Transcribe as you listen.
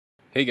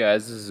Hey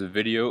guys, this is a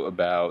video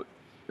about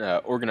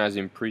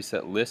organizing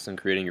preset lists and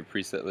creating your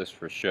preset list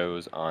for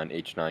shows on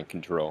H9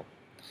 Control.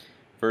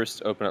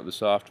 First, open up the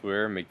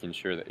software, making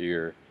sure that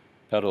your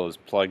pedal is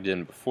plugged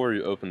in before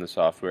you open the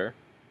software.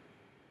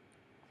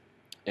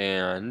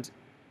 And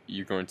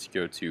you're going to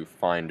go to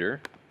Finder.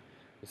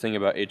 The thing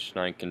about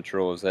H9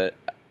 Control is that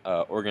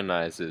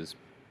organizes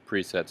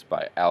presets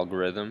by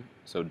algorithm,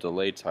 so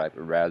delay type,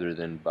 rather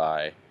than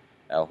by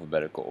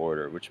alphabetical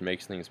order, which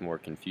makes things more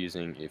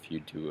confusing if you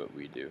do what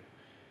we do.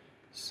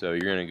 So you're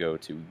going to go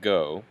to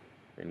Go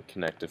and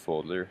connect a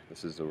folder.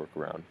 This is the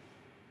workaround.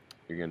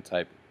 You're going to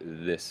type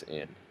this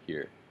in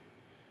here.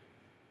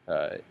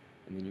 And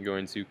then you're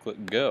going to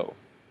click Go.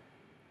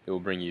 It will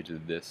bring you to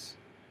this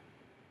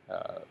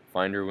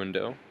Finder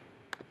window.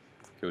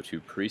 Go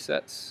to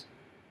Presets.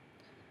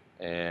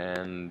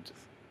 And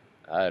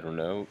I don't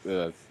know,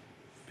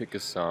 pick a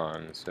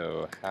song.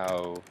 So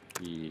How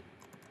He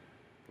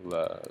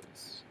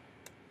Loves.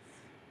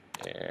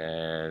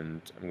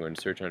 And I'm going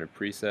to search under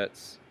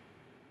Presets.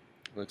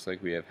 Looks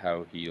like we have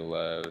How He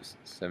Loves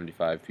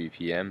 75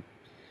 ppm.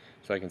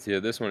 So I can see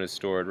that this one is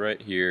stored right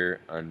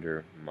here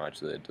under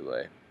modulated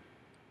delay.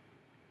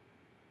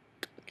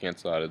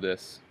 Cancel out of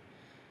this.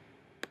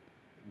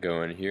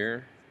 Go in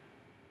here.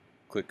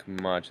 Click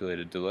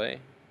modulated delay.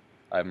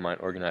 I have mine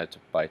organized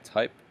by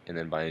type and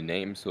then by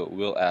name, so it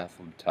will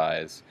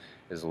alphabetize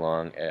as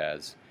long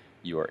as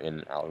you are in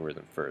an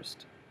algorithm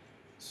first.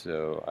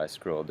 So I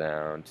scroll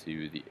down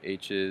to the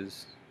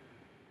H's.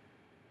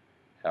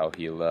 How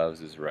He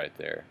Loves is right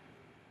there.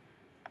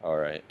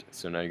 Alright,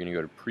 so now you're going to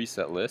go to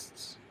preset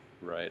lists,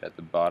 right at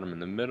the bottom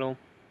in the middle.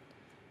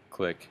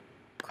 Click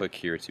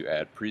here to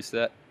add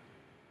preset.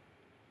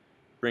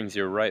 Brings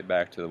you right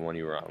back to the one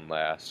you were on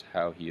last,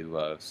 How He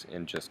Loves,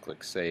 and just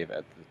click save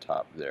at the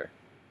top there.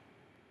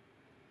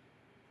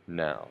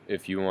 Now,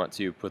 if you want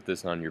to put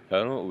this on your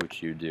pedal,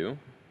 which you do,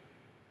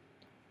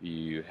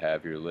 you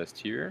have your list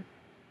here.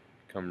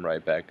 Come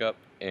right back up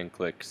and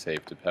click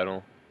save to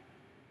pedal.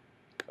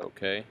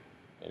 OK,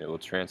 and it will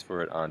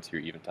transfer it onto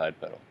your Eventide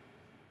pedal.